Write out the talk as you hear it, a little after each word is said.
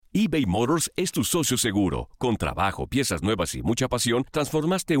eBay Motors es tu socio seguro. Con trabajo, piezas nuevas y mucha pasión,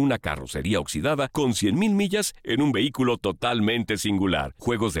 transformaste una carrocería oxidada con 100,000 millas en un vehículo totalmente singular.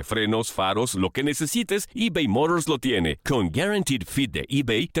 Juegos de frenos, faros, lo que necesites, eBay Motors lo tiene. Con Guaranteed Fit de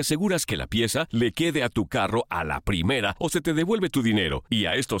eBay, te aseguras que la pieza le quede a tu carro a la primera o se te devuelve tu dinero. Y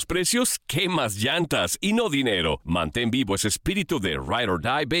a estos precios, ¿qué más llantas y no dinero? Mantén vivo ese espíritu de Ride or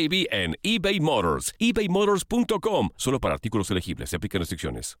Die, baby, en eBay Motors. ebaymotors.com. Solo para artículos elegibles. Se aplican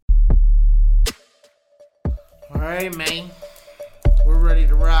restricciones. All right, man. We're ready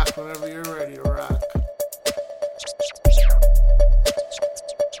to rock whenever you're ready to rock.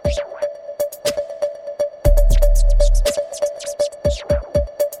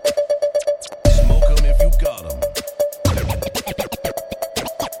 Smoke 'em if you got 'em.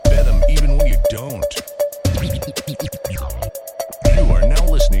 Bet 'em even when you don't. You are now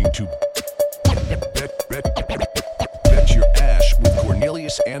listening to Bet Your Ash with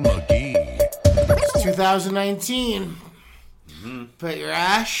Cornelius and McGee. It's 2019. Bet Your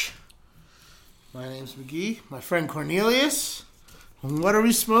Ash. My name's McGee. My friend Cornelius. And what are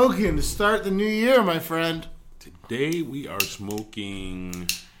we smoking to start the new year, my friend? Today we are smoking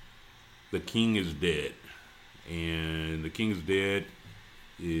The King is Dead. And The King is Dead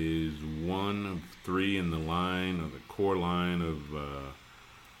is one of three in the line, or the core line of a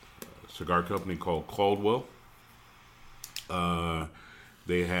cigar company called Caldwell.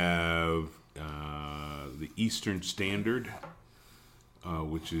 They have the Eastern Standard,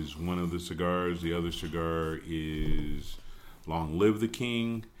 which is one of the cigars. The other cigar is Long Live the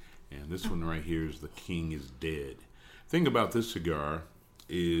King. And this one right here is The King is Dead. The thing about this cigar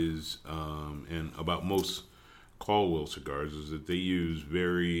is, and about most Caldwell cigars, is that they use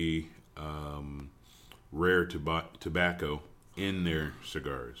very rare tobacco in their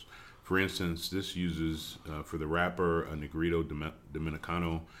cigars. For instance, this uses, for the wrapper, a Negrito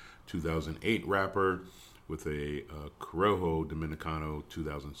Dominicano 2008 wrapper with a Corojo Dominicano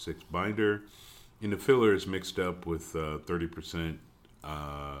 2006 binder. In the filler, it's mixed up with 30%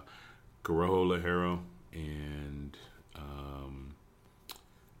 Corojo Ligero and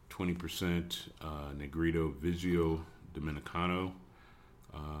 20% Negrito Vizio Dominicano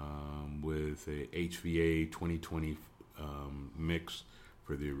with a HVA 2020 mix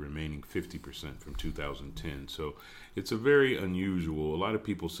for the remaining 50% from 2010. So it's a very unusual. A lot of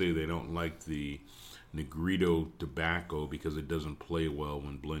people say they don't like the Negrito tobacco because it doesn't play well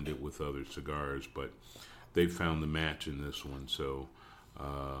when blended with other cigars, but they found the match in this one. So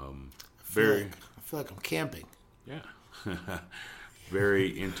I feel like I'm camping. Yeah. Very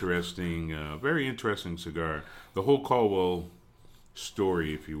interesting cigar. The whole Caldwell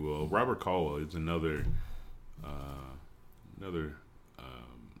story, if you will. Robert Caldwell is another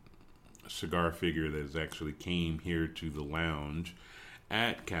cigar figure that has actually came here to the lounge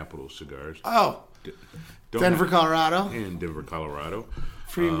at Capital Cigars. Oh, Denver, Colorado. In Denver, Colorado.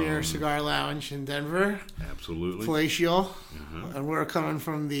 Premier Cigar Lounge in Denver. Absolutely. Palatial. And we're coming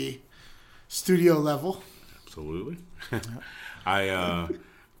from the studio level. Absolutely. I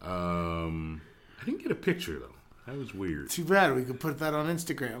didn't get a picture, though. That was weird. Too bad. We could put that on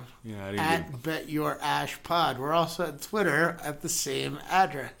Instagram. Yeah, I didn't at Bet Your Ash Pod. We're also at Twitter at the same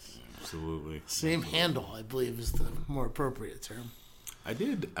address. Absolutely. Same handle, I believe, is the more appropriate term. I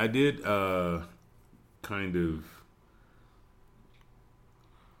did kind of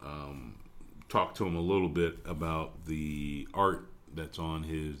talk to him a little bit about the art that's on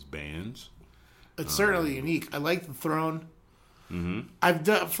his bands. It's certainly unique. I like the throne. Mm-hmm. I've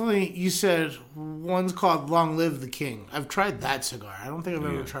definitely, you said one's called Long Live the King. I've tried that cigar. I don't think I've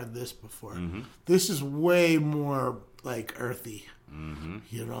ever tried this before. Mm-hmm. This is way more like earthy. Mm-hmm.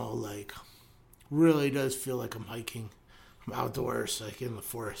 You know, like really does feel like I'm hiking. I'm outdoors, like in the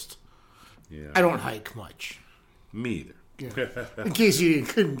forest. Yeah. I don't hike much. Me either. Yeah. In case you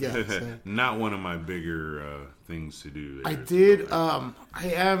couldn't guess. Not one of my bigger things to do. I did. I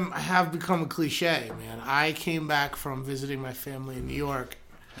have become a cliche, man. I came back from visiting my family in New York,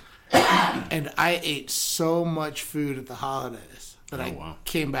 and I ate so much food at the holidays that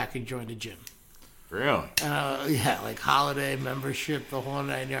came back and joined a gym. Really? Yeah, like holiday membership, the whole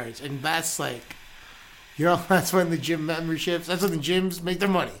 9 yards. And that's like, you know, that's when the gym memberships, that's when the gyms make their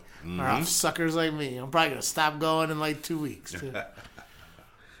money. Mm-hmm. Or off suckers like me. I'm probably going to stop going in like 2 weeks. Too. Yeah,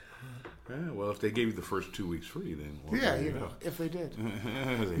 well, if they gave you the first 2 weeks free, then yeah, you know, if they did.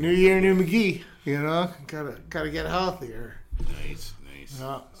 New year, new McGee. You know, gotta get healthier. Nice.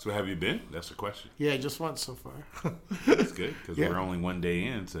 So have you been? That's the question. Yeah, just once so far. That's good because we're only 1 day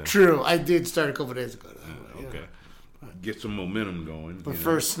in. So. True, I did start a couple days ago. Okay, get some momentum going. The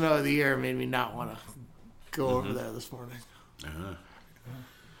first snow of the year made me not want to go over there this morning.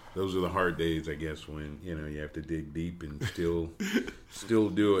 those are the hard days, I guess, when you have to dig deep and still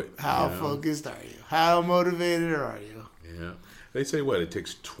do it. How focused are you? How motivated are you? Yeah, they say what it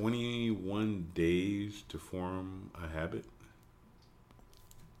takes 21 days to form a habit.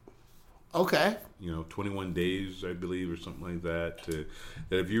 Okay. 21 days, I believe, or something like that.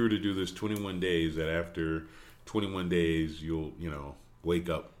 That if you were to do this 21 days, that after 21 days, you'll wake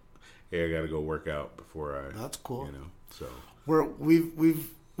up. Hey, I got to go work out before I. That's cool. So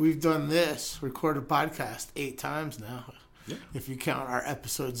we've done this recorded podcast 8 times now. Yeah. If you count our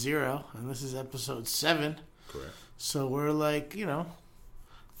episode 0, and this is episode 7. Correct. So we're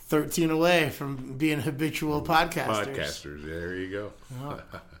 13 away from being habitual podcasters. Podcasters, there you go. Yeah.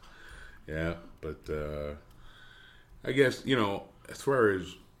 Yeah, but I guess, as far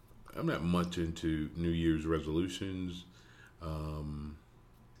as I'm not much into New Year's resolutions.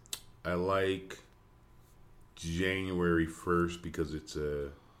 I like January 1st because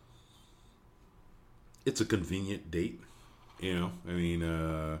it's a convenient date.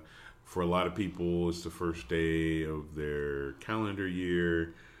 For a lot of people, it's the first day of their calendar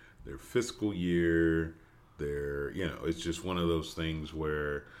year, their fiscal year. It's just one of those things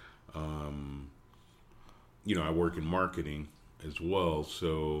where, I work in marketing as well.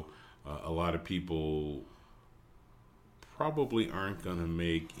 So a lot of people probably aren't going to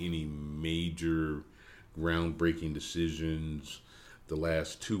make any major groundbreaking decisions the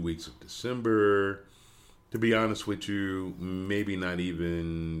last 2 weeks of December. To be honest with you, maybe not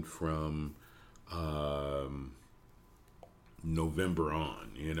even from November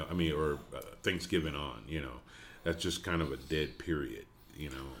on, or Thanksgiving on, that's just kind of a dead period,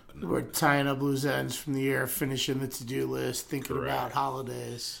 We're tying up loose ends from the year, finishing the to-do list, thinking Correct. about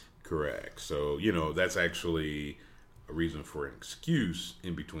holidays. Correct. So, that's actually a reason for an excuse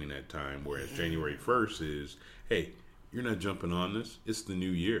in between that time, whereas January 1st is, hey, you're not jumping on this. It's the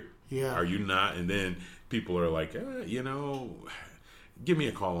new year. Yeah. Are you not? And then people are like, give me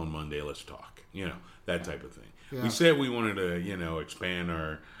a call on Monday. Let's talk. That type of thing. Yeah. We said we wanted to, expand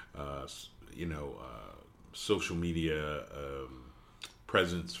our, social media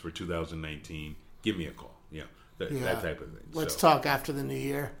presence for 2019. Give me a call. That type of thing. Let's talk after the new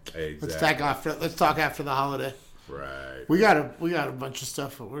year. Exactly. Let's talk after the holiday. Right. We got a bunch of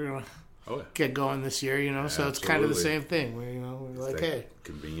stuff that we're gonna Oh, get going this year, So it's kind of the same thing. We're like, hey,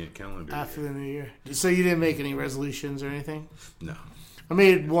 convenient calendar after year. the new year. So you didn't make any resolutions or anything? No. I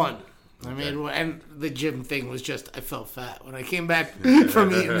made one. Okay. And the gym thing was just, I felt fat when I came back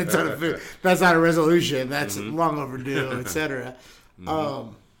from eating a ton of food. That's not a resolution. That's long overdue, etc. I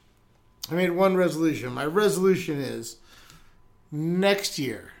made one resolution. My resolution is next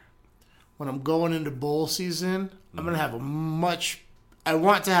year, when I'm going into bowl season, I'm going to have I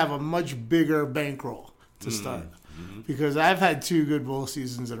want to have a much bigger bankroll to start. Because I've had 2 good bowl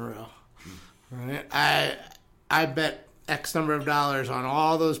seasons in a row. Right? I bet X number of dollars on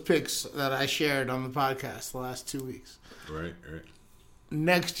all those picks that I shared on the podcast the last 2 weeks. Right.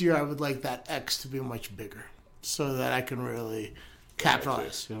 Next year, I would like that X to be much bigger so that I can really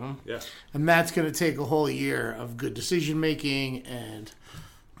capitalize, Yeah. And that's going to take a whole year of good decision making and,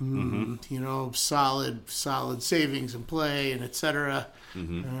 solid savings and play and etc.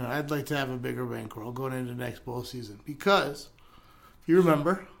 I'd like to have a bigger bankroll going into next bowl season because if you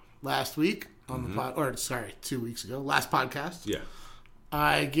remember last week on the 2 weeks ago, last podcast,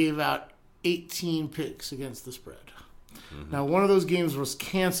 I gave out 18 picks against the spread. Now, one of those games was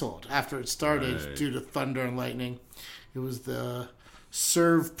canceled after it started due to thunder and lightning. It was the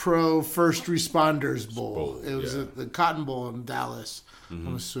Serve Pro First Responders Bowl. It was the Cotton Bowl in Dallas.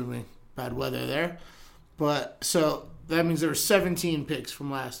 I'm assuming bad weather there. But so that means there were 17 picks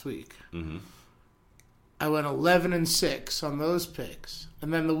from last week. I went 11-6 on those picks.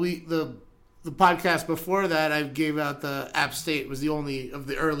 And then the podcast before that, I gave out the App State was the only of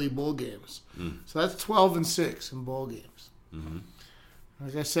the early bowl games. So that's 12-6 in bowl games.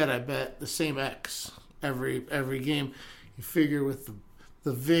 Like I said, I bet the same X every game. You figure with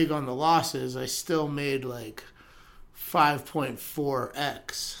the VIG on the losses, I still made like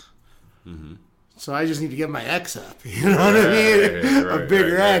 5.4X. So I just need to get my X up. You know what I mean? A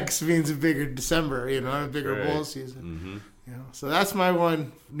bigger X means a bigger December, a bigger bowl season. So that's my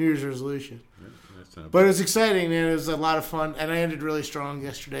one New Year's resolution. But it was exciting, man. It was a lot of fun. And I ended really strong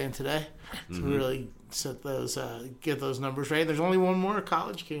yesterday and today to really set those, get those numbers right. There's only one more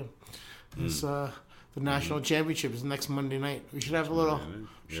college game. It's the national championship is next Monday night. We should have a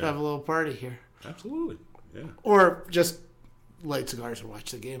little party here. Absolutely. Yeah. Or just light cigars and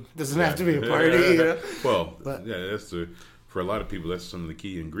watch the game. Doesn't have to be a party. Well, for a lot of people, that's some of the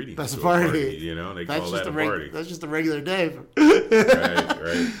key ingredients. That's to a party. They call that a party. That's just a regular day.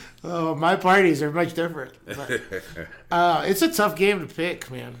 Right. Oh, my parties are much different. But, it's a tough game to pick,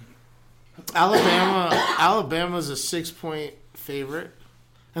 man. Alabama's a 6-point favorite,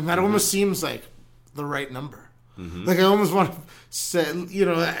 and that almost seems like the right number. Like I almost want to say,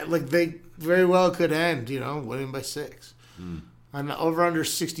 like they very well could end, winning by 6. And over under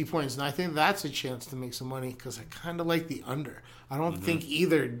 60 points, and I think that's a chance to make some money because I kind of like the under. I don't think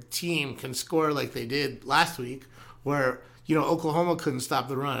either team can score like they did last week, where Oklahoma couldn't stop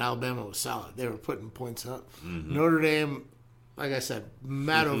the run. Alabama was solid; they were putting points up. Notre Dame, like I said,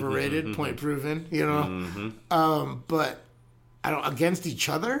 mad overrated, point proven. But I don't against each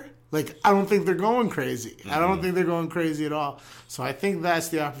other. Like I don't think they're going crazy. I don't think they're going crazy at all. So I think that's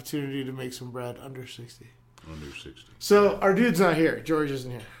the opportunity to make some bread under 60. Under 60. So our dude's not here. George isn't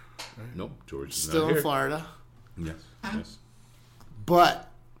here. Nope, George is Still not in here. Florida. Yes.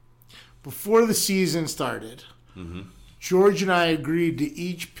 But before the season started, George and I agreed to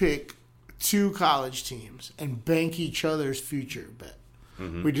each pick 2 college teams and bank each other's future bet.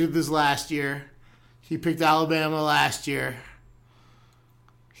 We did this last year. He picked Alabama last year.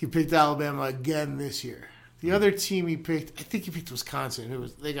 He picked Alabama again this year. The other team he picked, I think he picked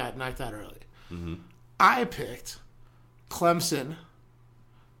Wisconsin. They got knocked out early. I picked Clemson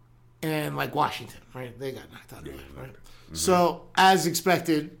and Washington, right? They got knocked out early, right? So, as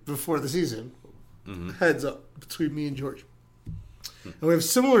expected before the season, heads up between me and George. And we have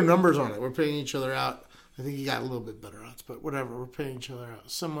similar numbers on it. We're paying each other out. I think he got a little bit better odds, but whatever. We're paying each other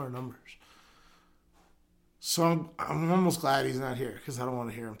out. Similar numbers. So I'm almost glad he's not here because I don't want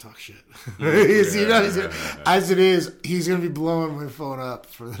to hear him talk shit. As it is, he's going to be blowing my phone up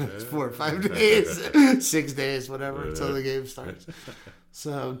for the next 4 or 5 days, 6 days, whatever, until the game starts.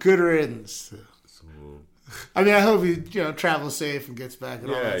 So good riddance. I mean, I hope he travels safe and gets back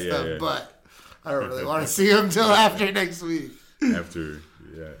and all that stuff. Yeah. But I don't really want to see him until after next week.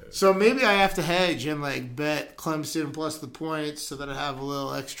 So maybe I have to hedge and bet Clemson plus the points so that I have a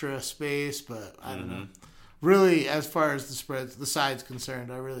little extra space. But I don't know. Really, as far as the side's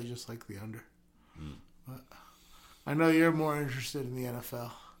concerned, I really just like the under. But I know you're more interested in the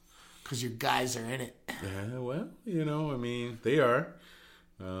NFL because your guys are in it. Yeah, well, I mean, they are.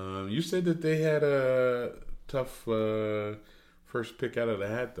 You said that they had a tough first pick out of the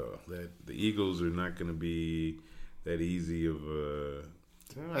hat, though. That the Eagles are not going to be that easy of a...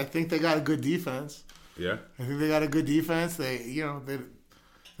 I think they got a good defense. Yeah? I think they got a good defense. They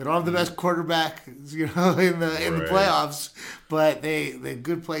don't have the best quarterback, in the playoffs, but they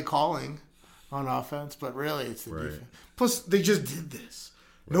good play calling on offense. But really, it's the defense. Plus, they just did this.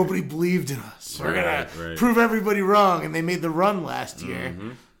 Nobody believed in us. We're gonna prove everybody wrong, and they made the run last year.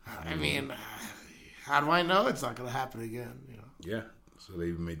 I mean, how do I know it's not gonna happen again? Yeah. So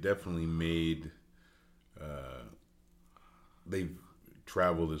they've definitely made. They've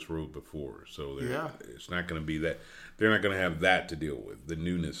traveled this road before, so it's not going to be that. They're not going to have that to deal with, the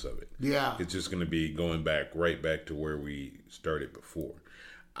newness of it. Yeah. It's just going to be going right back to where we started before.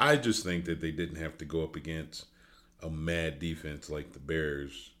 I just think that they didn't have to go up against a mad defense like the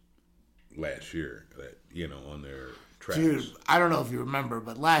Bears last year, on their tracks. Dude, I don't know if you remember,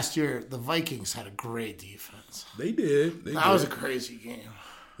 but last year the Vikings had a great defense. They did. That was a crazy game.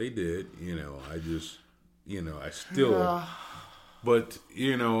 They did. I just, I still... Yeah. But,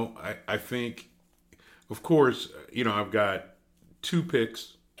 I think, of course, I've got 2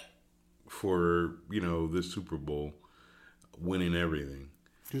 picks for, this Super Bowl, winning everything.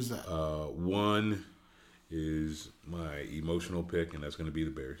 Who's that? One is my emotional pick, and that's going to be the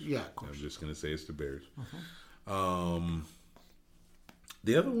Bears. Yeah, of course. I'm just going to say it's the Bears.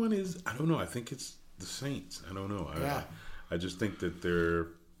 The other one is, I don't know, I think it's the Saints. I don't know. I just think that they're...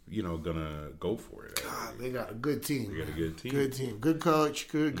 gonna go for it. God, they got a good team. They got a good team. Good team. Good coach.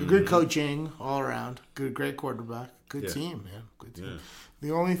 Good coaching all around. Great quarterback. Good team, man. Good team. Yeah.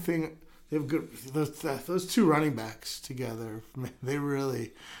 The only thing they have good those 2 running backs together. Man, they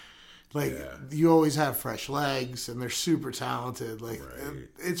really you always have fresh legs, and they're super talented.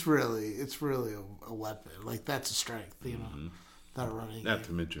 It's really a weapon. That's a strength. That running. Not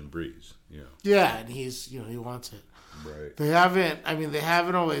to mention Breeze. Yeah. Yeah, and he's he wants it. Right. They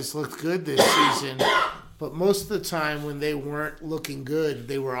haven't always looked good this season, but most of the time when they weren't looking good,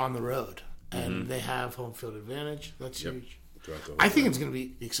 they were on the road, and they have home field advantage. That's huge. I think it's going to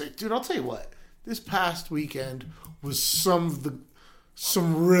be exciting. Dude, I'll tell you what. This past weekend was some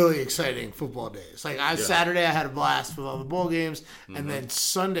really exciting football days. Saturday, I had a blast with all the bowl games, and then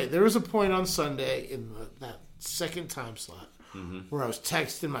Sunday, there was a point on Sunday in that second time slot where I was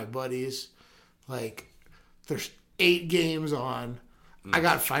texting my buddies, there's 8 games on. I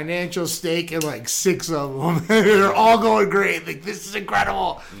got financial stake in like 6 of them. They're all going great. Like, this is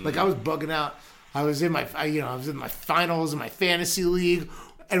incredible. Like, I was bugging out. I was in my finals in my fantasy league,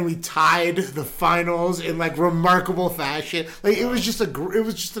 and we tied the finals in like remarkable fashion. Like, it was just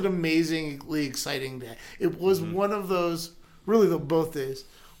an amazingly exciting day. It was one of those, really, both days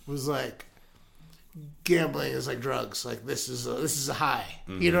was like, gambling is like drugs. Like, this is a high.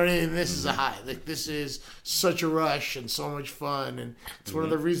 You know what I mean? This is a high. Like, this is such a rush and so much fun, and it's one of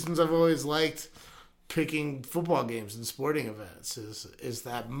the reasons I've always liked picking football games and sporting events. Is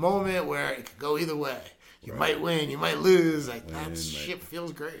that moment where it could go either way. You might win, you might lose. Like, that shit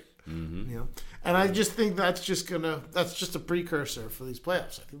feels great. You know, and I just think that's just a precursor for these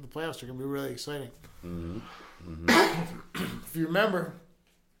playoffs. I think the playoffs are gonna be really exciting. If you remember,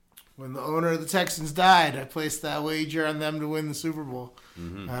 when the owner of the Texans died, I placed that wager on them to win the Super Bowl.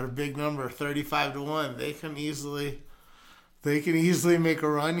 I had a big number, 35-1. They can easily make a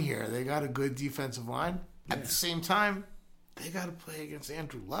run here. They got a good defensive line. At the same time, they got to play against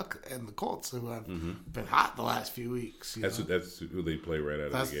Andrew Luck and the Colts, who have been hot the last few weeks. That's who they play right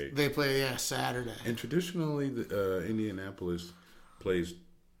out of the gate. They play Saturday. And traditionally, Indianapolis plays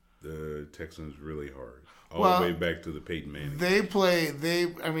the Texans really hard. All the way back to the Peyton Manning. They're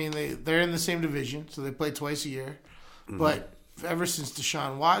in the same division, so they play twice a year. But ever since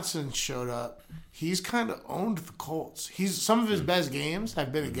Deshaun Watson showed up, he's kind of owned the Colts. Some of his best games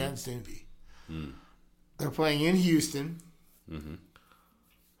have been against Indy. They're playing in Houston. I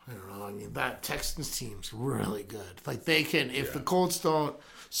don't know. I mean, that Texans team's really good. Like, they can, if the Colts don't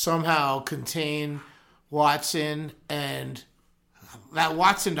somehow contain Watson, and that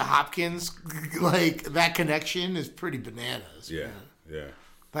Watson to Hopkins, like, that connection is pretty bananas. Yeah, man. yeah.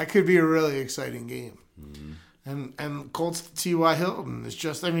 That could be a really exciting game. And Colts to T.Y. Hilton is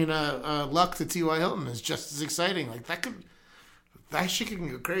just, Luck to T.Y. Hilton is just as exciting. Like, that shit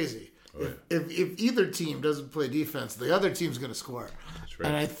can go crazy. Oh, yeah. If either team doesn't play defense, the other team's going to score. That's right.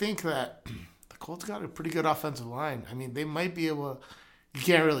 And I think that the Colts got a pretty good offensive line. I mean, they might be able to, you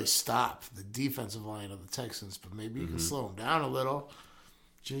can't really stop the defensive line of the Texans, but maybe you can slow them down a little.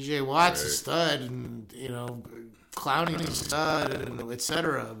 J.J. Watt's a stud, and, Clowney's a stud, and et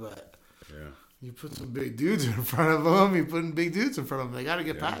cetera, but you put some big dudes in front of them, you're putting big dudes in front of them. They got to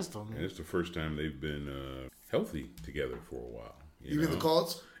get past them. And it's the first time they've been healthy together for a while. You mean the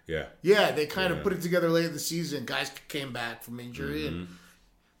Colts? Yeah. Yeah, they kind of put it together late in the season. Guys came back from injury, and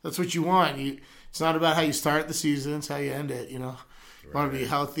that's what you want. It's not about how you start the season; it's how you end it. You want to be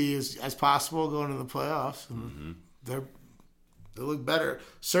healthy as possible going into the playoffs. And they look better.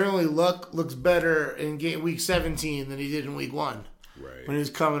 Certainly, Luck looks better in week 17 than he did in week 1. Right. When he was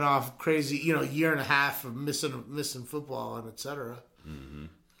coming off crazy, year and a half of missing football and et cetera.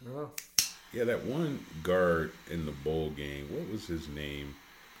 Yeah, that one guard in the bowl game. What was his name?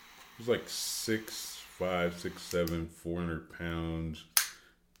 He was like 6'5", 6'7", 400 pounds.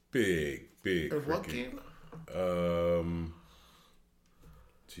 Big. Of what game?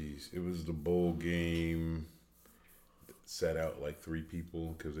 It was the bowl game that sat out like 3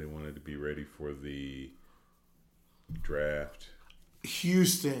 people because they wanted to be ready for the draft.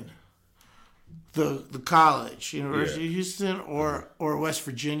 Houston, the college, University of Houston, or West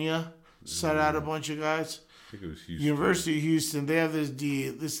Virginia, sat out a bunch of guys. I think it was Houston. University of Houston. They have this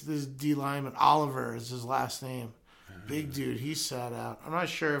D lineman, Oliver is his last name. Big dude. He sat out. I'm not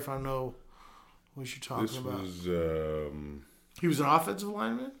sure if I know what you're talking about. This was he was an offensive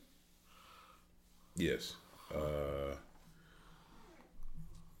lineman? Yes.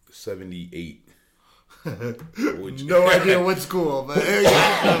 78. No idea what school, but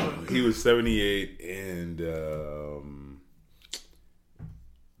he was 78, and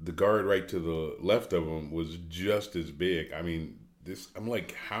the guard right to the left of him was just as big. I mean, I'm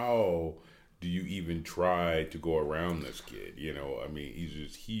like, how do you even try to go around this kid? I mean, he's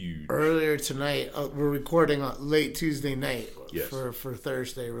just huge. Earlier tonight, we're recording on late Tuesday night for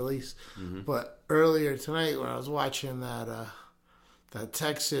Thursday release. But earlier tonight, when I was watching that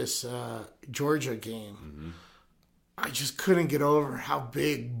Texas Georgia game, I just couldn't get over how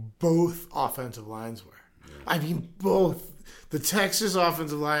big both offensive lines were. Yeah. I mean, both. The Texas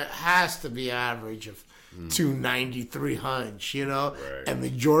offensive line has to be average of 290, 300, Right. And the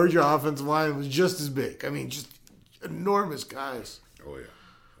Georgia offensive line was just as big. I mean, just enormous guys. Oh, yeah.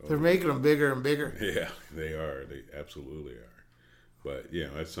 They're making them bigger and bigger. Yeah, they are. They absolutely are. But,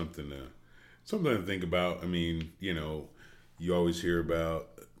 that's something to think about. I mean, you always hear about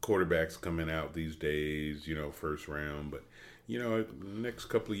quarterbacks coming out these days, first round. But, in the next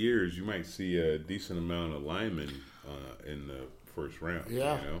couple of years, you might see a decent amount of linemen in the first round.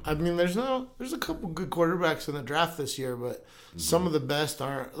 Yeah, You know? I mean, there's a couple good quarterbacks in the draft this year, but some of the best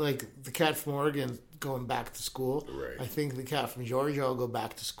aren't. Like the cat from Oregon going back to school. Right. I think the cat from Georgia will go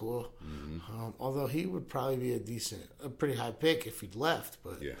back to school. Although he would probably be a pretty high pick if he'd left.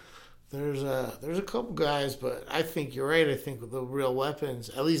 But Yeah. there's a couple guys, but I think you're right. I think with the real weapons,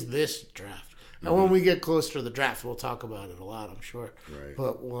 at least this draft. And when we get closer to the draft, we'll talk about it a lot, I'm sure. Right.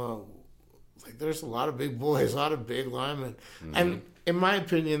 But like there's a lot of big boys, a lot of big linemen, and in my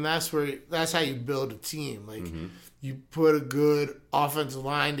opinion, that's how you build a team. Like you put a good offensive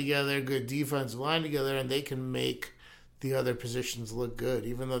line together, good defensive line together, and they can make the other positions look good,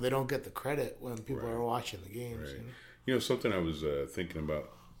 even though they don't get the credit when people are watching the games. Right. You know? You know, something I was thinking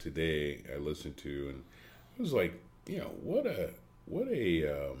about today, I listened to, and it was like, you know, what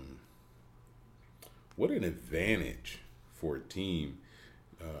an advantage for a team.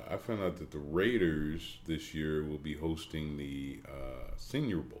 I found out that the Raiders this year will be hosting the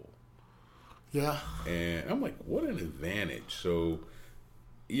Senior Bowl. Yeah. And I'm like, what an advantage. So,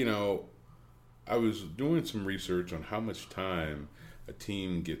 you know, I was doing some research on how much time a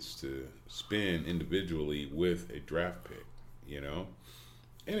team gets to spend individually with a draft pick, you know?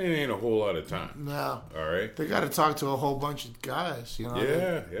 And it ain't a whole lot of time. No. All right? They got to talk to a whole bunch of guys, you know?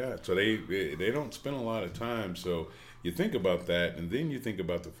 Yeah. So they don't spend a lot of time. So you think about that, and then you think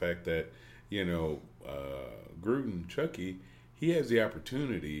about the fact that, you know, Gruden, Chucky, he has the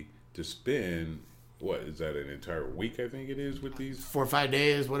opportunity to spend, what is that, an entire week, I think it is, with these? 4 or 5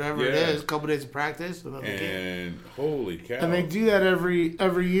 days, whatever it is, a couple days of practice. And then they And holy cow. And they do that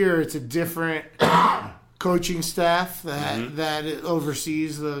every year. It's a different coaching staff that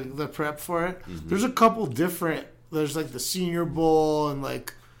oversees the prep for it. There's a couple different. There's like the Senior Bowl and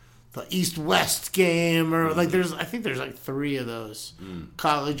like the East-West game, or like I think there's like 3 of those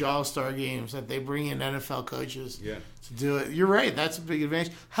college all-star games that they bring in NFL coaches to do it. You're right. That's a big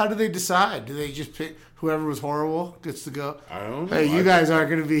advantage. How do they decide? Do they just pick whoever was horrible gets to go? I don't know. Hey, you guys aren't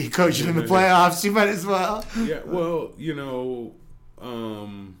going to be coaching in the playoffs. You might as well. Yeah, well, you know,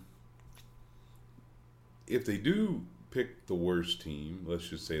 if they do pick the worst team, let's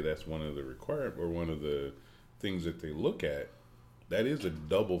just say that's one of the one of the things that they look at. That is a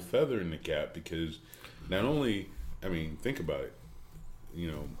double feather in the cap, because not only, I mean, think about it.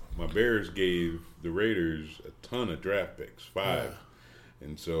 You know, my Bears gave the Raiders a ton of draft picks, 5.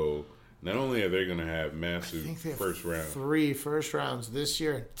 And so not only are they going to have massive first round. 3 first rounds this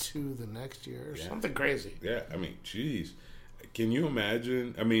year and 2 the next year, or something crazy. Yeah, I mean, geez. Can you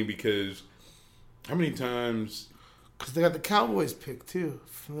imagine? I mean, because how many times? Because they got the Cowboys pick, too,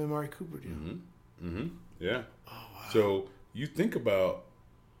 from the Amari Cooper deal. Yeah. Oh, wow. So you think about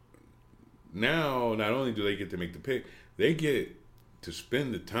now, not only do they get to make the pick, they get to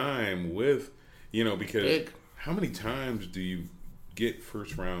spend the time with, you know, because how many times do you get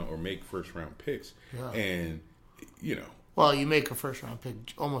first round or make first round picks? Yeah. And, you know. Well, you make a first round pick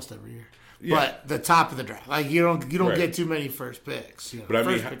almost every year. Yeah. But the top of the draft, like you don't get too many first picks. You know, but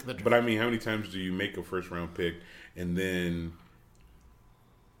I mean, how many times do you make a first round pick and then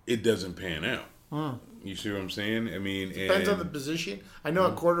it doesn't pan out? You see what I'm saying? I mean, depends on the position. I know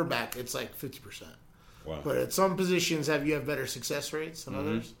at quarterback it's like 50%. Wow. But at some positions, you have better success rates than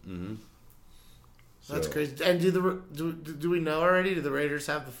others. That's crazy. And do we know already? Do the Raiders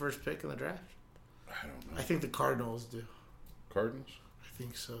have the first pick in the draft? I don't know. I think the Cardinals do. Cardinals? I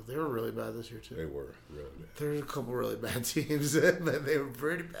think so. They were really bad this year too. They were really bad. There's a couple really bad teams, but they were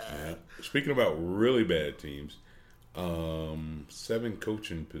pretty bad. Yeah. Speaking about really bad teams, 7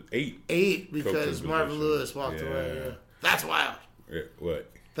 coaching, 8. 8 because Marvin Lewis walked away. Yeah. That's wild. Yeah,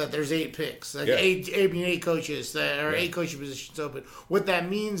 what? That there's 8 picks, like 8 coaches that are 8 coaching positions open. What that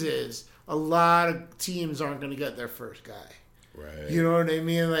means is a lot of teams aren't going to get their first guy. Right. You know what I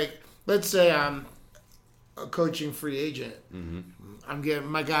mean? Like, let's say I'm a coaching free agent. I'm getting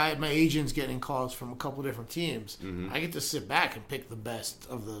my agent's getting calls from a couple different teams. I get to sit back and pick the best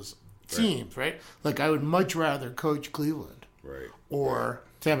of those teams, right? Like, I would much rather coach Cleveland, right, or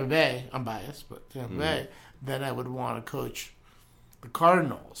Tampa Bay. I'm biased, but Tampa Bay, than I would want to coach the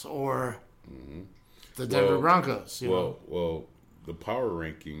Cardinals or the Denver Broncos. Well, the power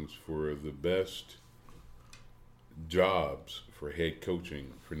rankings for the best jobs for head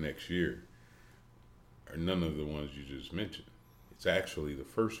coaching for next year are none of the ones you just mentioned. It's actually the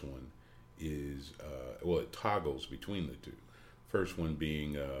first one is it toggles between the two. First one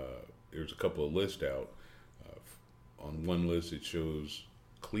being there's a couple of lists out. On one list it shows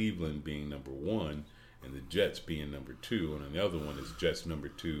Cleveland being number 1 and the Jets being number 2, and on the other one is Jets number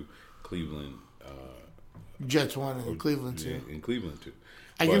 2, Cleveland. Jets 1 and Cleveland 2. Yeah, and Cleveland 2.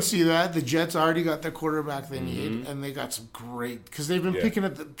 I can see that. The Jets already got their quarterback they need, and they got some great, because they've been picking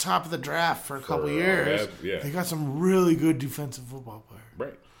at the top of the draft for a couple years. They got some really good defensive football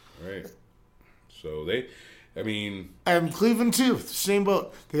players. Right. So and Cleveland too, same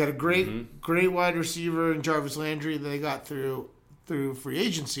boat. They got a great wide receiver in Jarvis Landry that they got through free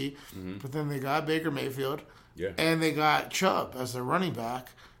agency, but then they got Baker Mayfield, and they got Chubb as their running back,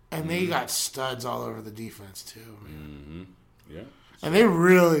 and they got studs all over the defense too. Man. Yeah. And they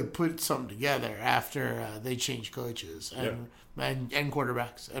really put something together after they changed coaches and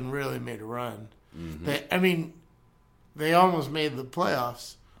quarterbacks and really made a run. They almost made the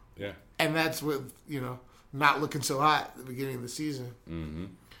playoffs. Yeah. And that's with, not looking so hot at the beginning of the season. Mm-hmm.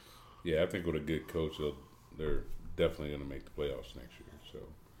 Yeah, I think with a good coach, they're definitely going to make the playoffs next year. So,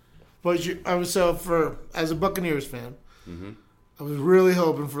 but as a Buccaneers fan, I was really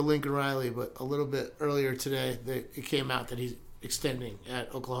hoping for Lincoln Riley, but a little bit earlier today, it came out that he's extending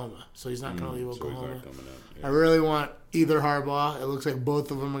at Oklahoma, so he's not going to leave Oklahoma. So he's not coming out. Yeah. I really want either Harbaugh. It looks like both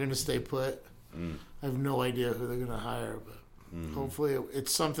of them are going to stay put. I have no idea who they're going to hire, but hopefully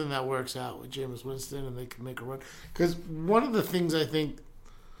it's something that works out with Jameis Winston and they can make a run. Because one of the things I think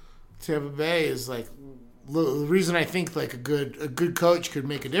Tampa Bay is like, the reason I think like a good coach could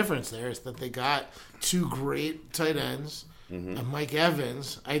make a difference there is that they got two great tight ends and Mike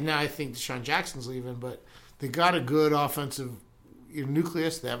Evans. I think Deshaun Jackson's leaving, but they got a good offensive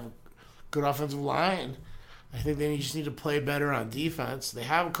nucleus. They have a good offensive line. I think they just need to play better on defense. They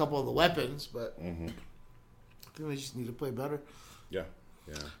have a couple of the weapons, but I think they just need to play better. Yeah.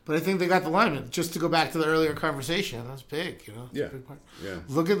 But I think they got the linemen. Just to go back to the earlier conversation, that's big, Yeah. A big part. Yeah.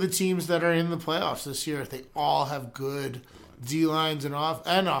 Look at the teams that are in the playoffs this year. They all have good D lines and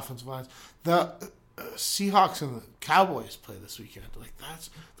offensive lines. The Seahawks and the Cowboys play this weekend. Like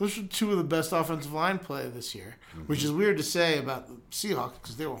those are two of the best offensive line play this year, which is weird to say about the Seahawks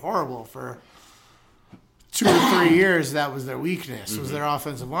because they were horrible for 2 or 3 years. That was their weakness, was their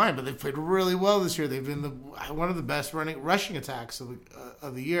offensive line. But they've played really well this year. They've been one of the best rushing attacks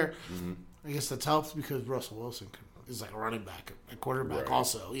of the year. I guess that's helped because Russell Wilson is like a running back, a quarterback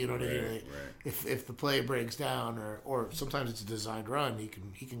also. You know what I mean? Right. If the play breaks down or sometimes it's a designed run,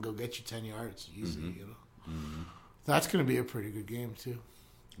 he can go get you 10 yards easy. That's going to be a pretty good game too.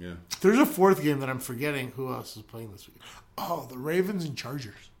 Yeah. There's a fourth game that I'm forgetting. Who else is playing this week? Oh, the Ravens and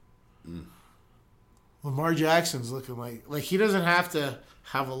Chargers. Lamar Jackson's looking like he doesn't have to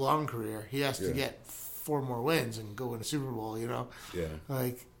have a long career. He has to get 4 more wins and go win a Super Bowl, Yeah.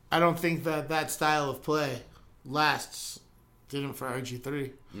 Like, I don't think that style of play lasts. Didn't for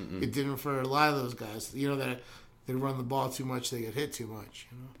RG3. It didn't for a lot of those guys. That they run the ball too much, they get hit too much.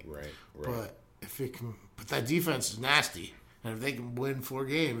 Right. But but that defense is nasty. And if they can win 4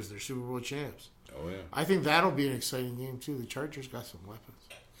 games, they're Super Bowl champs. Oh, yeah. I think that'll be an exciting game, too. The Chargers got some weapons.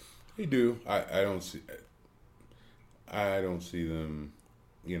 They do. I don't see them,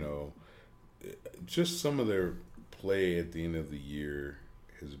 just some of their play at the end of the year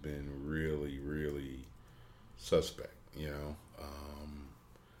has been really, really suspect,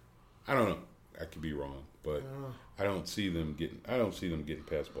 I don't know. I could be wrong, but I don't see them getting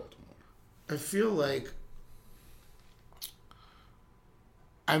past Baltimore. I feel like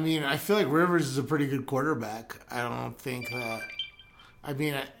Rivers is a pretty good quarterback. I don't think that. I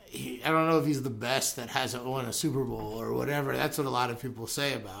don't know if he's the best that hasn't won a Super Bowl or whatever. That's what a lot of people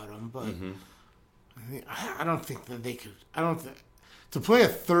say about him. But I don't think that they could. I don't think to play a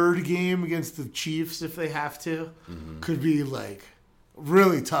third game against the Chiefs if they have to could be like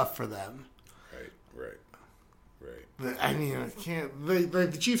really tough for them. Right. But, I can't.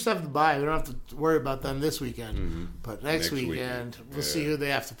 The Chiefs have to bye. We don't have to worry about them this weekend. But next weekend, we'll see who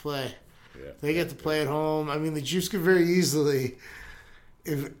they have to play. Yeah. They get to play at home. The Chiefs could very easily.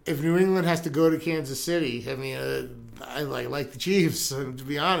 If New England has to go to Kansas City, I like the Chiefs, to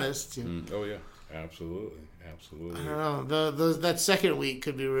be honest. Oh yeah, absolutely. I don't know. That second week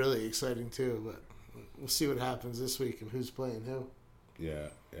could be really exciting too, but we'll see what happens this week and who's playing who. Yeah.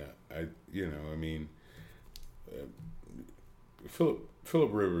 Phillip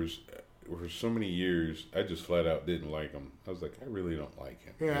Rivers, for so many years, I just flat out didn't like him. I was like, I really don't like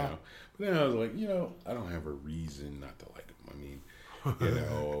him. Yeah. But then I was like, I don't have a reason not to like him.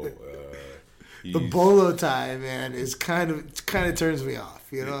 The bolo tie, man, is kind of turns me off.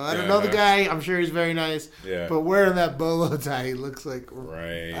 I don't know the guy. I'm sure he's very nice. Yeah. But wearing that bolo tie, he looks like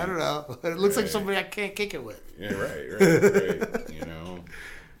right. I don't know. It looks like somebody I can't kick it with. Yeah, right.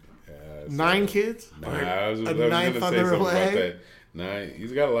 9 kids? I was going to say something about that. 9.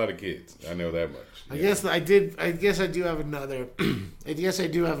 He's got a lot of kids. I know that much. I guess I do have another.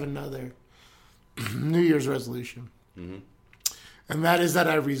 New Year's resolution. And that is that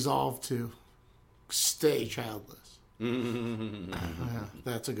I resolved to stay childless.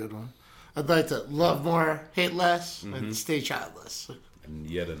 That's a good one. I'd like to love more, hate less, and stay childless. And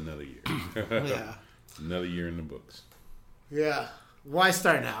yet another year. Yeah. Another year in the books. Yeah. Why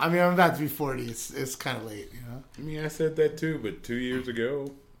start now? I mean, I'm about to be 40. It's kind of late, you know? I mean, I said that too, but 2 years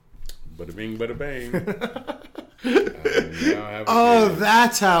ago, bada bing, bada bang. Oh,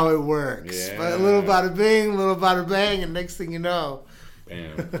 that's how it works. Yeah. A little bada bing, and next thing you know.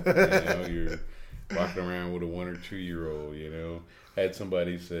 Bam. You're walking around with a 1 or 2 year old, Had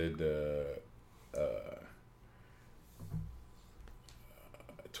somebody said,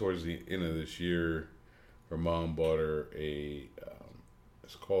 towards the end of this year, her mom bought her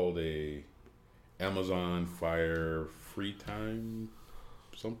it's called a Amazon Fire Free Time,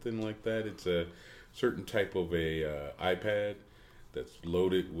 something like that. It's a certain type of a iPad that's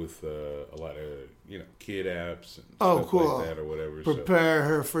loaded with a lot of kid apps and stuff cool. like that or whatever. Prepare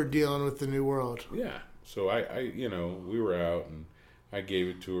her for dealing with the new world. Yeah. So I we were out and I gave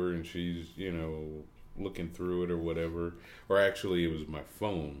it to her and she's looking through it or whatever. Or actually, it was my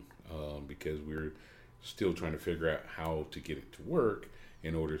phone because we were still trying to figure out how to get it to work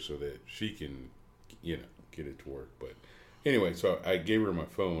in order so that she can get it to work. But anyway, so I gave her my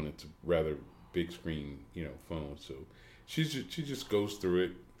phone. It's a rather big screen phone. So she just goes through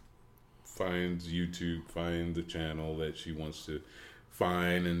it, finds YouTube, finds the channel that she wants to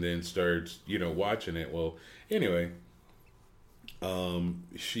find, and then starts watching it. Well, anyway,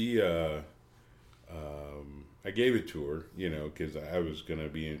 she I gave it to her because I was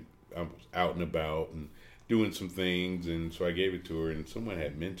I was out and about and doing some things, and so I gave it to her, and someone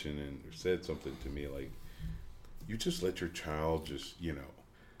had mentioned and said something to me like, you just let your child just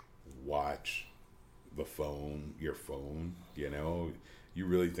watch your phone, you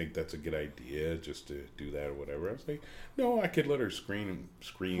really think that's a good idea just to do that or whatever? I was like, no, I could let her scream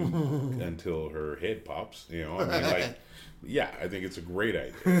until her head pops, I mean, yeah, I think it's a great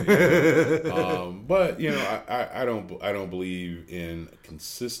idea. But I don't believe in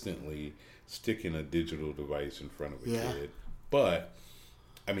consistently sticking a digital device in front of a kid. But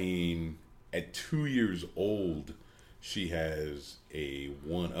I mean, at 2 years old, she has a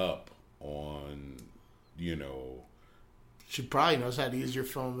 1-up on She probably knows how to use your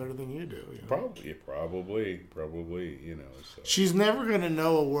phone better than you do. Probably. So. She's never going to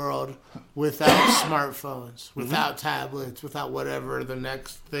know a world without smartphones, without tablets, without whatever the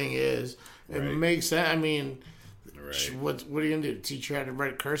next thing is. It makes sense. I mean, what are you going to do? Teach her how to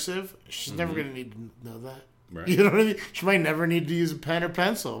write cursive? She's never going to need to know that. Right. You know what I mean? She might never need to use a pen or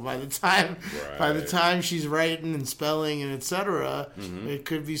pencil by the time she's writing and spelling and etc. It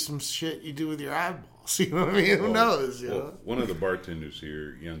could be some shit you do with your eyeballs. You know what I mean? Who knows? One of the bartenders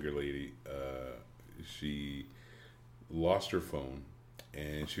here, younger lady, she lost her phone,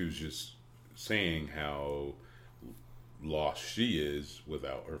 and she was just saying how lost she is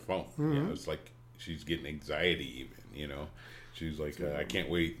without her phone. It's like she's getting anxiety even. She's like, I can't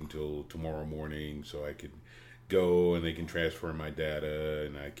wait until tomorrow morning so I could go and they can transfer my data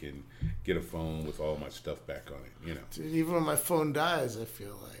and I can get a phone with all my stuff back on it. Dude, even when my phone dies, I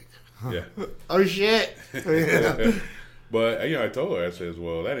feel like. Yeah. Oh shit. But I told her, I says,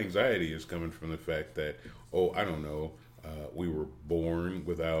 well, that anxiety is coming from the fact that, I don't know, we were born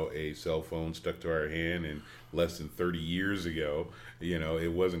without a cell phone stuck to our hand, and less than 30 years ago,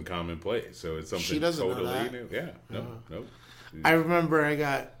 it wasn't commonplace. So it's something she doesn't totally know that. new. Yeah, no. I remember I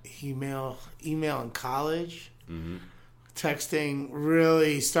got email in college. Texting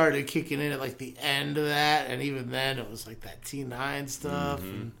really started kicking in at like the end of that, and even then it was like that T9 stuff.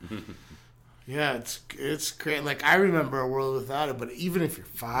 And yeah, it's great. Like I remember a world without it, but even if you're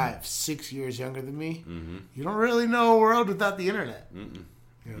 5-6 years younger than me, you don't really know a world without the internet.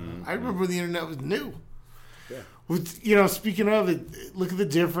 I remember when the internet was new. Yeah. With speaking of it, look at the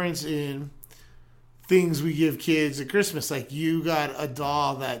difference in things we give kids at Christmas. Like you got a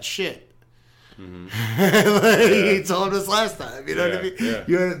doll that shit. You told us last time, you know what I mean? Yeah.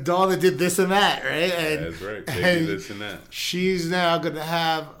 You had a doll that did this and that, right? And, that's right. They do this and that. She's now going to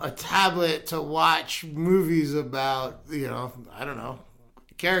have a tablet to watch movies about, I don't know,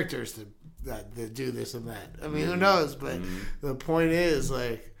 characters that do this and that. I mean, who knows? But the point is,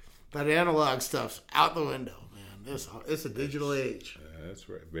 like, that analog stuff's out the window, man. It's a digital age. That's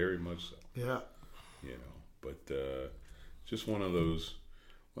right. Very much so. Yeah. But just one of those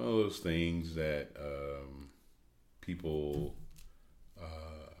things that people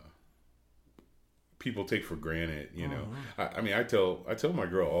take for granted. I mean, I tell my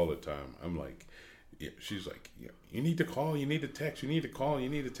girl all the time. I'm like, she's like, you need to call, you need to text, you need to call, you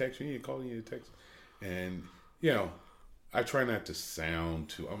need to text, you need to call, you need to text, and I try not to sound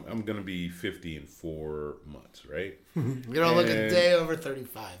too. I'm going to be 50 in 4 months, right? You don't look a day over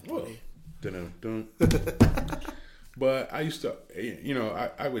 35. Well, dun. But I used to,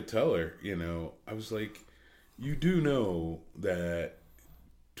 I would tell her, I was like, you do know that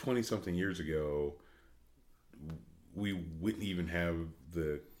 20-something years ago, we wouldn't even have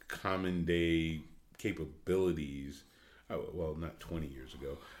the common day capabilities. Well, not 20 years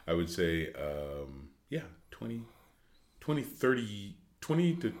ago. I would say,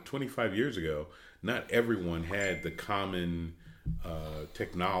 20 to 25 years ago, not everyone had the common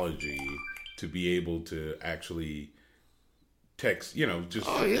technology to be able to actually text, just...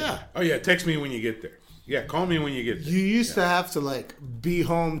 Oh, yeah. Oh, yeah, text me when you get there. Yeah, call me when you get there. You used to have to, be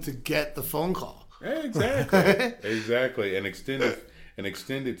home to get the phone call. Exactly. Exactly. An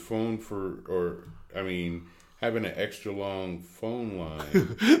extended phone having an extra long phone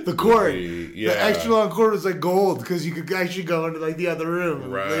line. The cord. The extra long cord was like gold because you could actually go into the other room.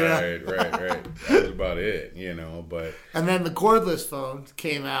 Right. That was about it, but. And then the cordless phone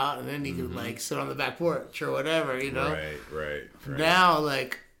came out, and then you could sit on the back porch or whatever, Right. Now, I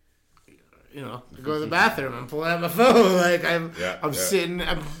go to the bathroom and pull out my phone. I'm sitting,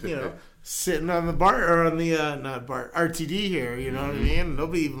 sitting on the BART or on the not BART RTD here. You know what I mean?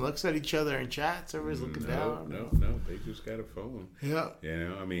 Nobody even looks at each other in chats. Everybody's looking down. No. They just got a phone. Yeah.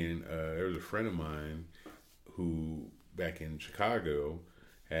 There was a friend of mine who back in Chicago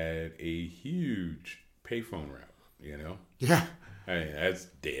had a huge payphone route. Yeah. That's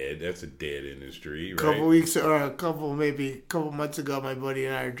dead. That's a dead industry, right? A couple months ago, my buddy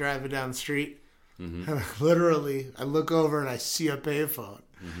and I are driving down the street. And literally, I look over and I see a payphone.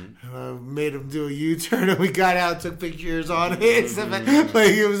 And I made him do a U-turn, and we got out, took pictures on it.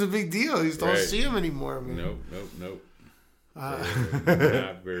 It was a big deal. You just don't see him anymore. Man. Nope.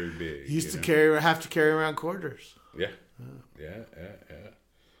 Not very big. He used to have to carry around quarters. Yeah.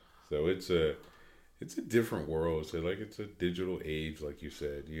 So it's a different world. So it's a digital age, like you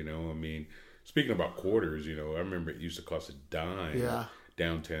said. Speaking about quarters, I remember it used to cost a dime. Yeah.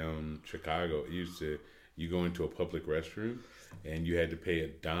 Downtown Chicago. You go into a public restroom, and you had to pay a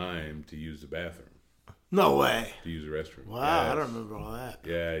dime to use the bathroom. No way. To use the restroom. Wow, yes. I don't remember all that.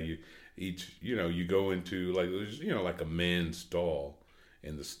 Yeah, you go into like a men's stall,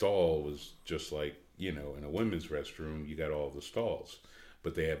 and the stall was just like in a women's restroom, you got all the stalls,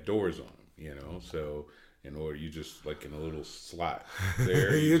 but they have doors on them. So in order, you just in a little slot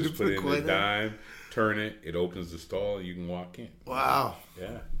there, you just put in the dime, turn it, it opens the stall, and you can walk in. Wow.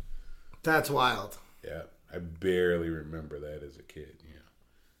 Yeah. That's wild. Yeah. I barely remember that as a kid,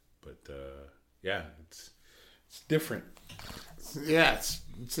 but it's different. Yeah,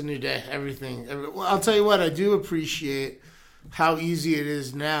 it's a new day. Well, I'll tell you what, I do appreciate how easy it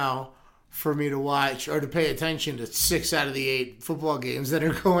is now for me to watch or to pay attention to 6 out of the 8 football games that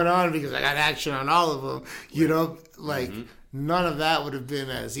are going on because I got action on all of them. None of that would have been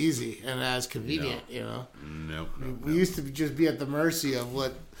as easy and as convenient. No. We used to just be at the mercy of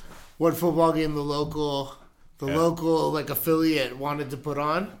what football game the local affiliate wanted to put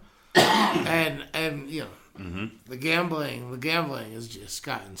on, and the gambling has just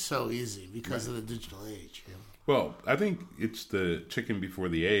gotten so easy because of the digital age. Well, I think it's the chicken before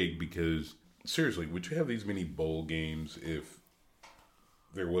the egg because seriously, would you have these many bowl games if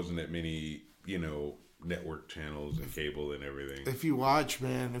there wasn't that many network channels and cable and everything? If you watch,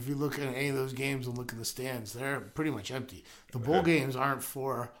 man, if you look at any of those games and look at the stands, they're pretty much empty. The bowl games aren't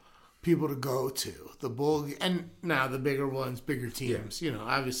for people to go to. And now the bigger ones, bigger teams,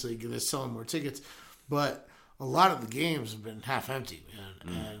 obviously they're selling more tickets, but a lot of the games have been half empty, man.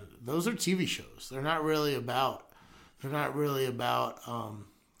 And those are TV shows. They're not really about the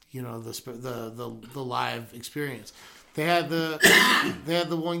live experience. They had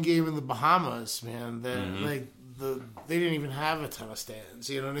the one game in the Bahamas, man. They didn't even have a ton of stands.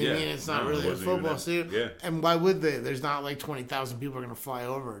 You know what I mean? It's not really a football stadium. Yeah. And why would they? There's not 20,000 people are going to fly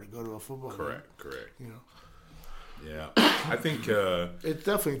over to go to a football game. Correct. Yeah. I think it's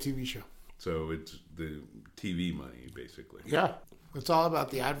definitely a TV show. So it's the TV money, basically. Yeah. It's all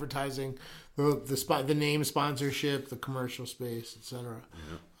about the advertising, the name sponsorship, the commercial space, etc.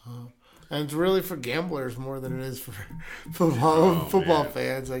 Yeah. And it's really for gamblers more than it is for football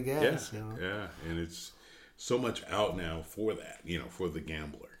fans, I guess. Yeah. And it's so much out now for that, for the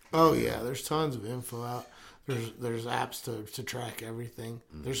gambler. Oh yeah, there's tons of info out. There's apps to track everything.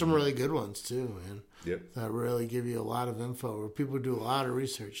 There's some really good ones too, man. Yep. That really give you a lot of info, where people do a lot of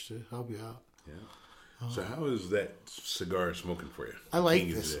research to help you out. Yeah. So how is that cigar smoking for you? I like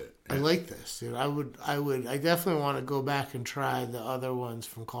this. I like this, dude. I definitely want to go back and try the other ones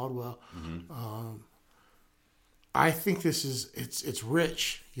from Caldwell. I think this is it's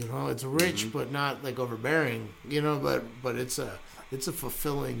rich, you know. It's rich, but not like overbearing, you know. But it's a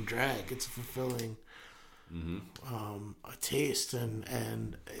fulfilling drag. It's a fulfilling a taste,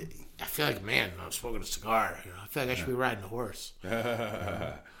 and I feel like, man, I'm smoking a cigar. You know, I feel like I should be riding a horse.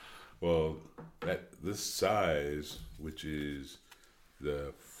 Well, this size, which is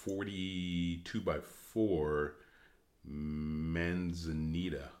the 42 by 4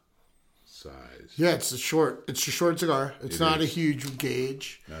 Manzanita size. Yeah, it's a short cigar. It's not a huge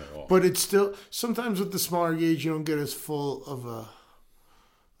gauge, Not at all. but it's still, sometimes with the smaller gauge you don't get as full of a.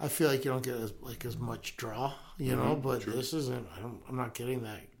 I feel like you don't get as much draw, you know. But this isn't. I'm not getting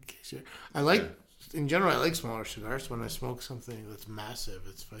that case here. I like in general. I like smaller cigars. When I smoke something that's massive,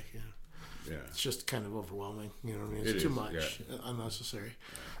 it's fucking. Yeah. It's just kind of overwhelming. You know what I mean? It's It too is, much, unnecessary.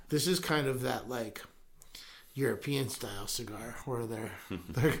 Yeah. This is kind of that like European style cigar where they're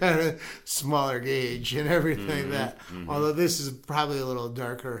kind of smaller gauge and everything like that. Although this is probably a little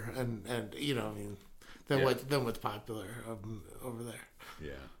darker and you know, I mean, than what's popular over there.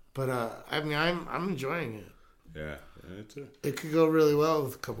 Yeah. But I mean, I'm enjoying it. Yeah. It could go really well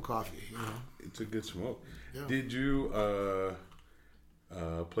with a cup of coffee. You know, It's a good smoke. Yeah. Did you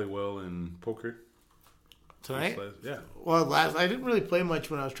play well in poker tonight. Yeah. Well, I didn't really play much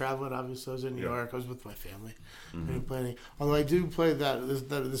when I was traveling. Obviously, I was in New York. I was with my family. I didn't play any. Although I do play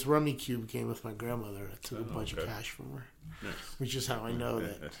this Rummy Cube game with my grandmother. I took a bunch of cash from her, which is how I know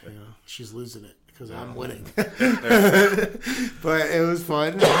that she's losing it because I'm winning. But it was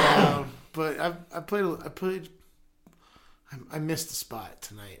fun. But I played. I missed the spot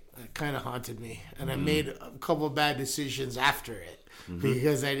tonight. It kind of haunted me, and I made a couple of bad decisions after it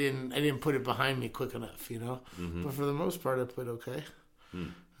because I didn't put it behind me quick enough, you know. But for the most part, I played okay.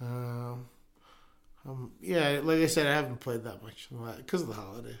 Yeah, like I said, I haven't played that much because of the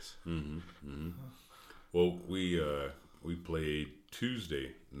holidays. Well, we played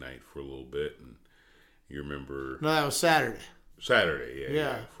Tuesday night for a little bit, and you remember? No, that was Saturday. Saturday,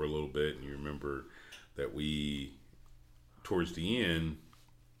 Yeah. for a little bit, and you remember that we, towards the end,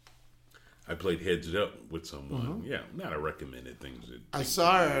 I played heads up with someone. Yeah, not a recommended thing. I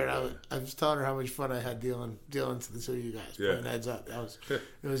saw her, and I was telling her how much fun I had dealing to the two of you guys playing heads up. It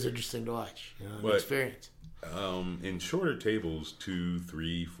was interesting to watch, you know, an experience. In shorter tables, 2,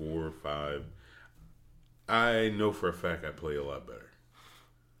 3, 4, 5, I know for a fact I play a lot better.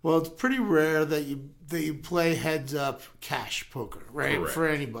 Well, it's pretty rare that you play heads up cash poker, right? Correct. For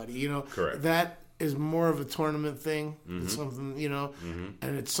anybody, you know. Correct. That is more of a tournament thing. It's something, you know,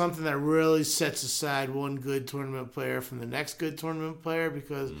 and it's something that really sets aside one good tournament player from the next good tournament player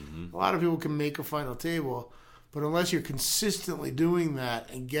because a lot of people can make a final table, but unless you're consistently doing that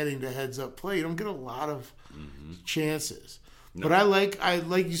and getting to heads up play, you don't get a lot of chances. No. But I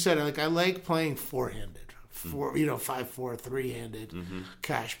like you said, I like playing four-handed. 5-4 3-handed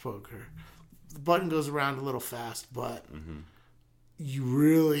cash poker. The button goes around a little fast, but you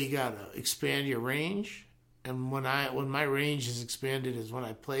really gotta expand your range. And when my range is expanded is when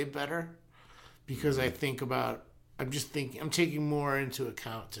I play better because I think about I'm taking more into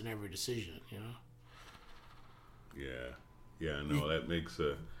account in every decision, you know. Yeah. No, that makes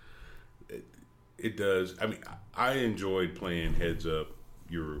it does. I mean, I enjoyed playing heads up.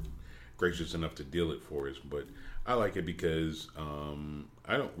 You're gracious enough to deal it for us, but I like it because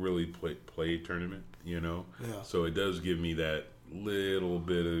I don't really play tournament, you know. Yeah. So it does give me that little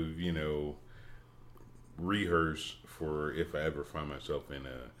bit of, you know, rehearse for if I ever find myself in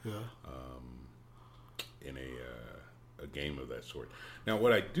a game of that sort. Now,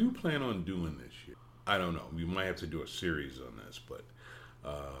 what I do plan on doing this year, I don't know. We might have to do a series on this, but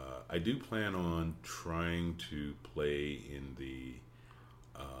I do plan on trying to play in the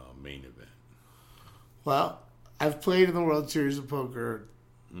main event. Well, I've played in the World Series of Poker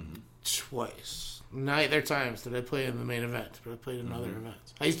twice. Neither times did I play in the main event, but I played in other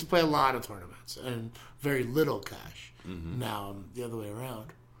events. I used to play a lot of tournaments and very little cash. Now I'm the other way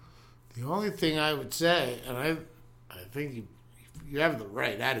around. The only thing I would say, and I think you have the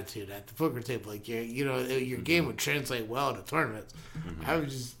right attitude at the poker table, like your game would translate well to tournaments. I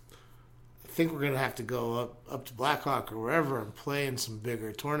think we're gonna have to go up to Blackhawk or wherever and play in some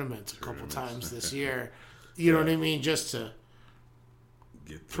bigger tournaments a couple times this year. You know what I mean? Just to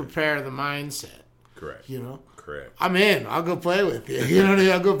prepare the mindset. Correct. You know? Correct. I'm in. I'll go play with you. You know what I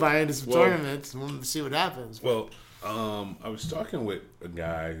mean? I'll go buy into some tournaments and we'll see what happens. Well, I was talking with a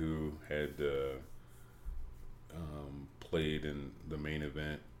guy who had played in the main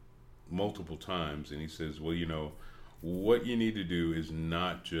event multiple times, and he says, well, you know, what you need to do is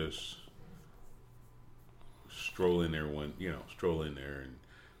not just stroll in there and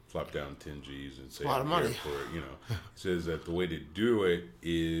flop down 10 G's and say A lot of money. for it. You know, he says that the way to do it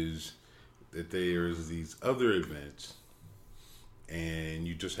is that there's these other events, and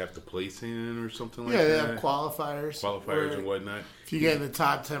you just have to place in or something like Yeah, they that. have qualifiers. Qualifiers and whatnot. If you get in the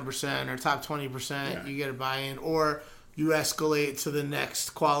top 10% or top 20%, you get a buy-in, or you escalate to the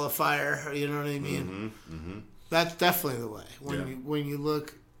next qualifier. You know what I mean? That's definitely the way. When you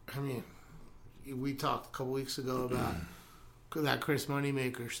look, I mean, we talked a couple weeks ago about that Chris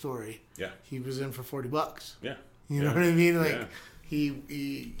Moneymaker story. Yeah. He was in for $40. Yeah. You know what I mean? Like Yeah.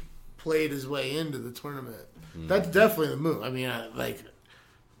 he played his way into the tournament. That's definitely the move. I mean, like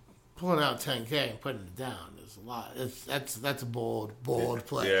pulling out 10K and putting it down is a lot. That's a bold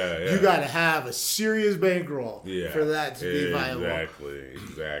play. Yeah. You got to have a serious bankroll for that to be viable.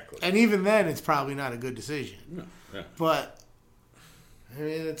 Exactly. And even then, it's probably not a good decision. No, yeah. But I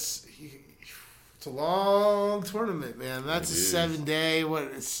mean, it's a long tournament, man. That's a 7-day,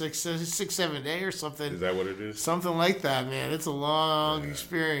 6-7 day or something. Is that what it is? Something like that, man. It's a long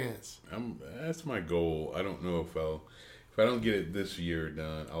experience. That's my goal. I don't know if I don't get it this year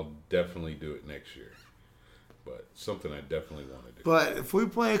done, I'll definitely do it next year. But something I definitely want to do. But if we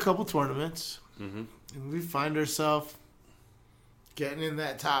play a couple tournaments and we find ourselves getting in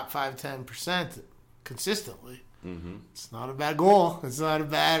that top 5-10% consistently, it's not a bad goal. It's not a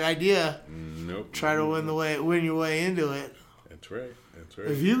bad idea. Nope. Try to win your way into it. That's right.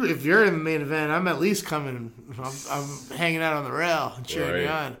 If you're in the main event, I'm at least coming. I'm hanging out on the rail and cheering you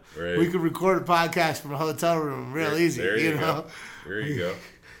on. Right. We could record a podcast from a hotel room real easy. There you know. Go. There you go.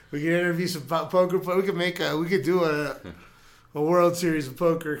 We could interview some poker. We could do a World Series of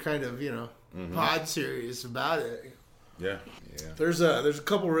Poker kind of pod series about it. Yeah. There's a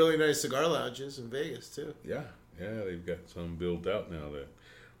couple really nice cigar lounges in Vegas too. Yeah. They've got some built out now that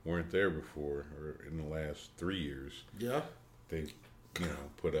weren't there before, or in the last 3 years. Yeah. They,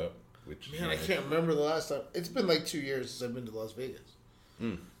 put up. Which Man, I can't remember the last time. It's been like 2 years since I've been to Las Vegas.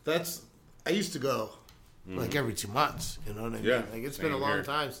 I used to go like every 2 months. You know what I mean? Yeah, Like it's been a same long here.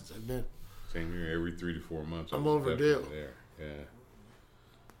 time since I've been. Same here, every 3 to 4 months. I'm I was overdue. definitely there. Yeah.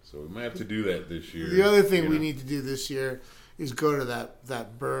 So we might have to do that this year. The other thing we need to do this year is go to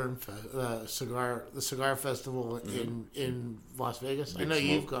that Burn cigar festival in Las Vegas. I know Smoke.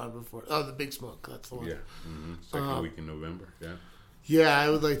 you've gone before. Oh, the Big Smoke. That's the one. Yeah. Second week in November. Yeah. Yeah, I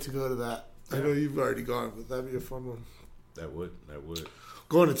would like to go to that. I know you've already gone, but that'd be a fun one. That would.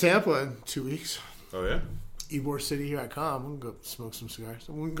 Going to Tampa in 2 weeks. Oh, yeah? Ybor City, here I come. I'm going to go smoke some cigars.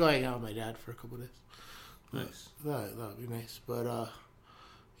 I'm going to go hang out with my dad for a couple of days. Nice. That would be nice. But, I'll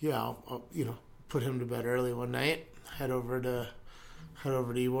put him to bed early one night. Head over to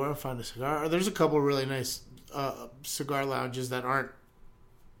Ybor, find a cigar. There's a couple really nice cigar lounges that aren't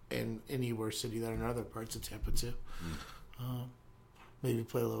in Ybor City that are in other parts of Tampa too. Maybe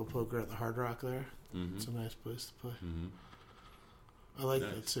play a little poker at the Hard Rock there. It's a nice place to play. I like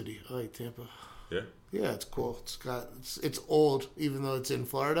that city. I like Tampa. Yeah. Yeah, it's cool. It's old, even though it's in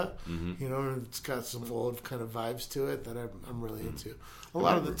Florida. And it's got some old kind of vibes to it that I'm really into. A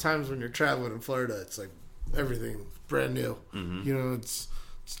lot of the times when you're traveling in Florida, it's like everything brand new. It's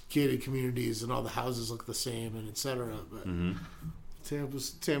gated communities and all the houses look the same and etc. But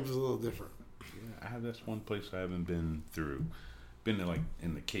Tampa's a little different. Yeah, that's one place I haven't been through. Been to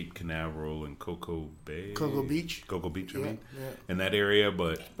in the Cape Canaveral and Cocoa Beach. I mean, in that area,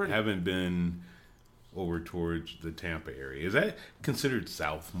 but haven't been over towards the Tampa area. Is that considered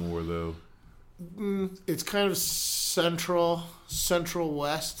south more though? It's kind of central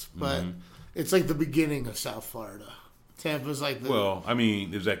west, but it's like the beginning of South Florida. Tampa's like Well, I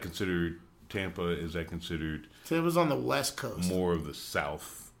mean, is that considered Tampa? Is that considered Tampa's on the west coast? More of the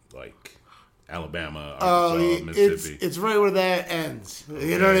south, like Alabama, Arkansas, Mississippi. It's right where that ends.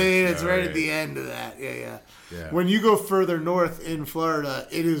 You know what I mean? It's right at the end of that. Yeah. When you go further north in Florida,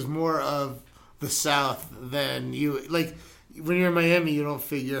 it is more of the south than you like. When you're in Miami, you don't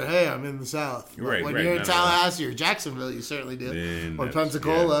figure, "Hey, I'm in the south." But when you're in Tallahassee or Jacksonville, you certainly do, or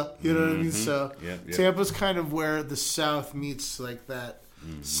Pensacola. You know what I mean? So Tampa's kind of where the south meets like that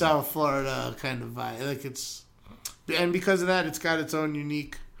South Florida kind of vibe. Like and because of that, it's got its own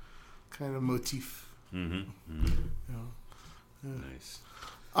unique kind of motif. Nice.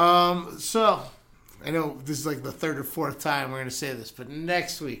 So I know this is like the third or fourth time we're going to say this, but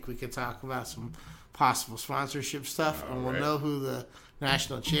next week we could talk about some possible sponsorship stuff, and we'll know who the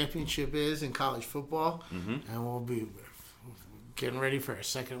national championship is in college football, and we'll be getting ready for our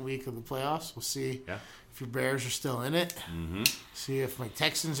second week of the playoffs. We'll see if your Bears are still in it, see if my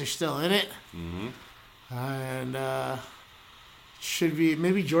Texans are still in it, and should be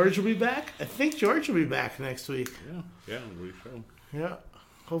maybe George will be back. I think George will be back next week. Yeah, I believe so. Yeah.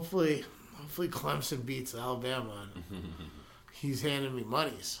 hopefully Clemson beats Alabama. And he's handing me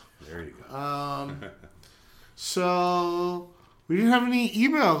monies. There you go. So we didn't have any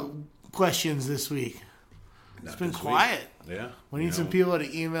email questions this week. It's been quiet. Yeah. We need some people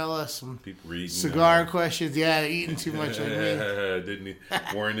to email us some cigar questions. Yeah, they're eating too much like me.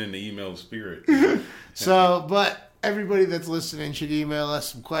 Weren't in the email spirit. So, but everybody that's listening should email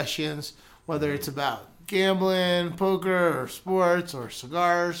us some questions, whether it's about gambling, poker, or sports, or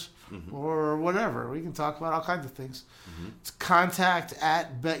cigars, or whatever. We can talk about all kinds of things. It's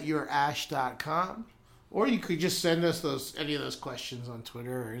contact@betyourash.com. Or you could just send us any of those questions on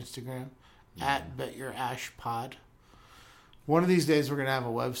Twitter or Instagram @betyourashpod. One of these days we're going to have a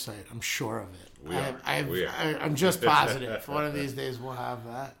website. I'm sure of it. I'm just positive. One of these days we'll have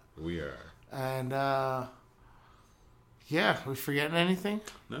that. We are. And, yeah, are we forgetting anything?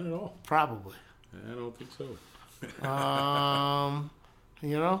 Not at all. Probably. I don't think so.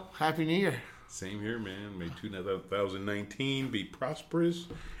 Happy New Year. Same here, man. May 2019 be prosperous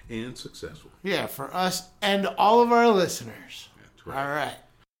and successful. Yeah, for us and all of our listeners. That's right. All right.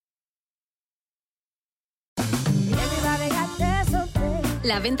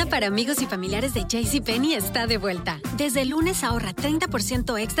 La venta para amigos y familiares de JCPenney está de vuelta. Desde el lunes ahorra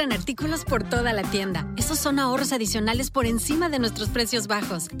 30% extra en artículos por toda la tienda. Esos son ahorros adicionales por encima de nuestros precios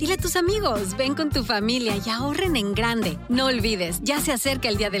bajos. Dile a tus amigos, ven con tu familia y ahorren en grande. No olvides, ya se acerca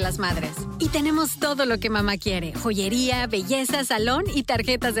el Día de las Madres. Y tenemos todo lo que mamá quiere. Joyería, belleza, salón y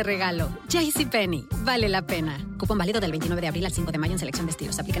tarjetas de regalo. JCPenney, vale la pena. Cupón válido del 29 de abril al 5 de mayo en selección de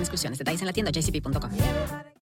estilos. Aplican exclusiones. Detalles en la tienda jcp.com.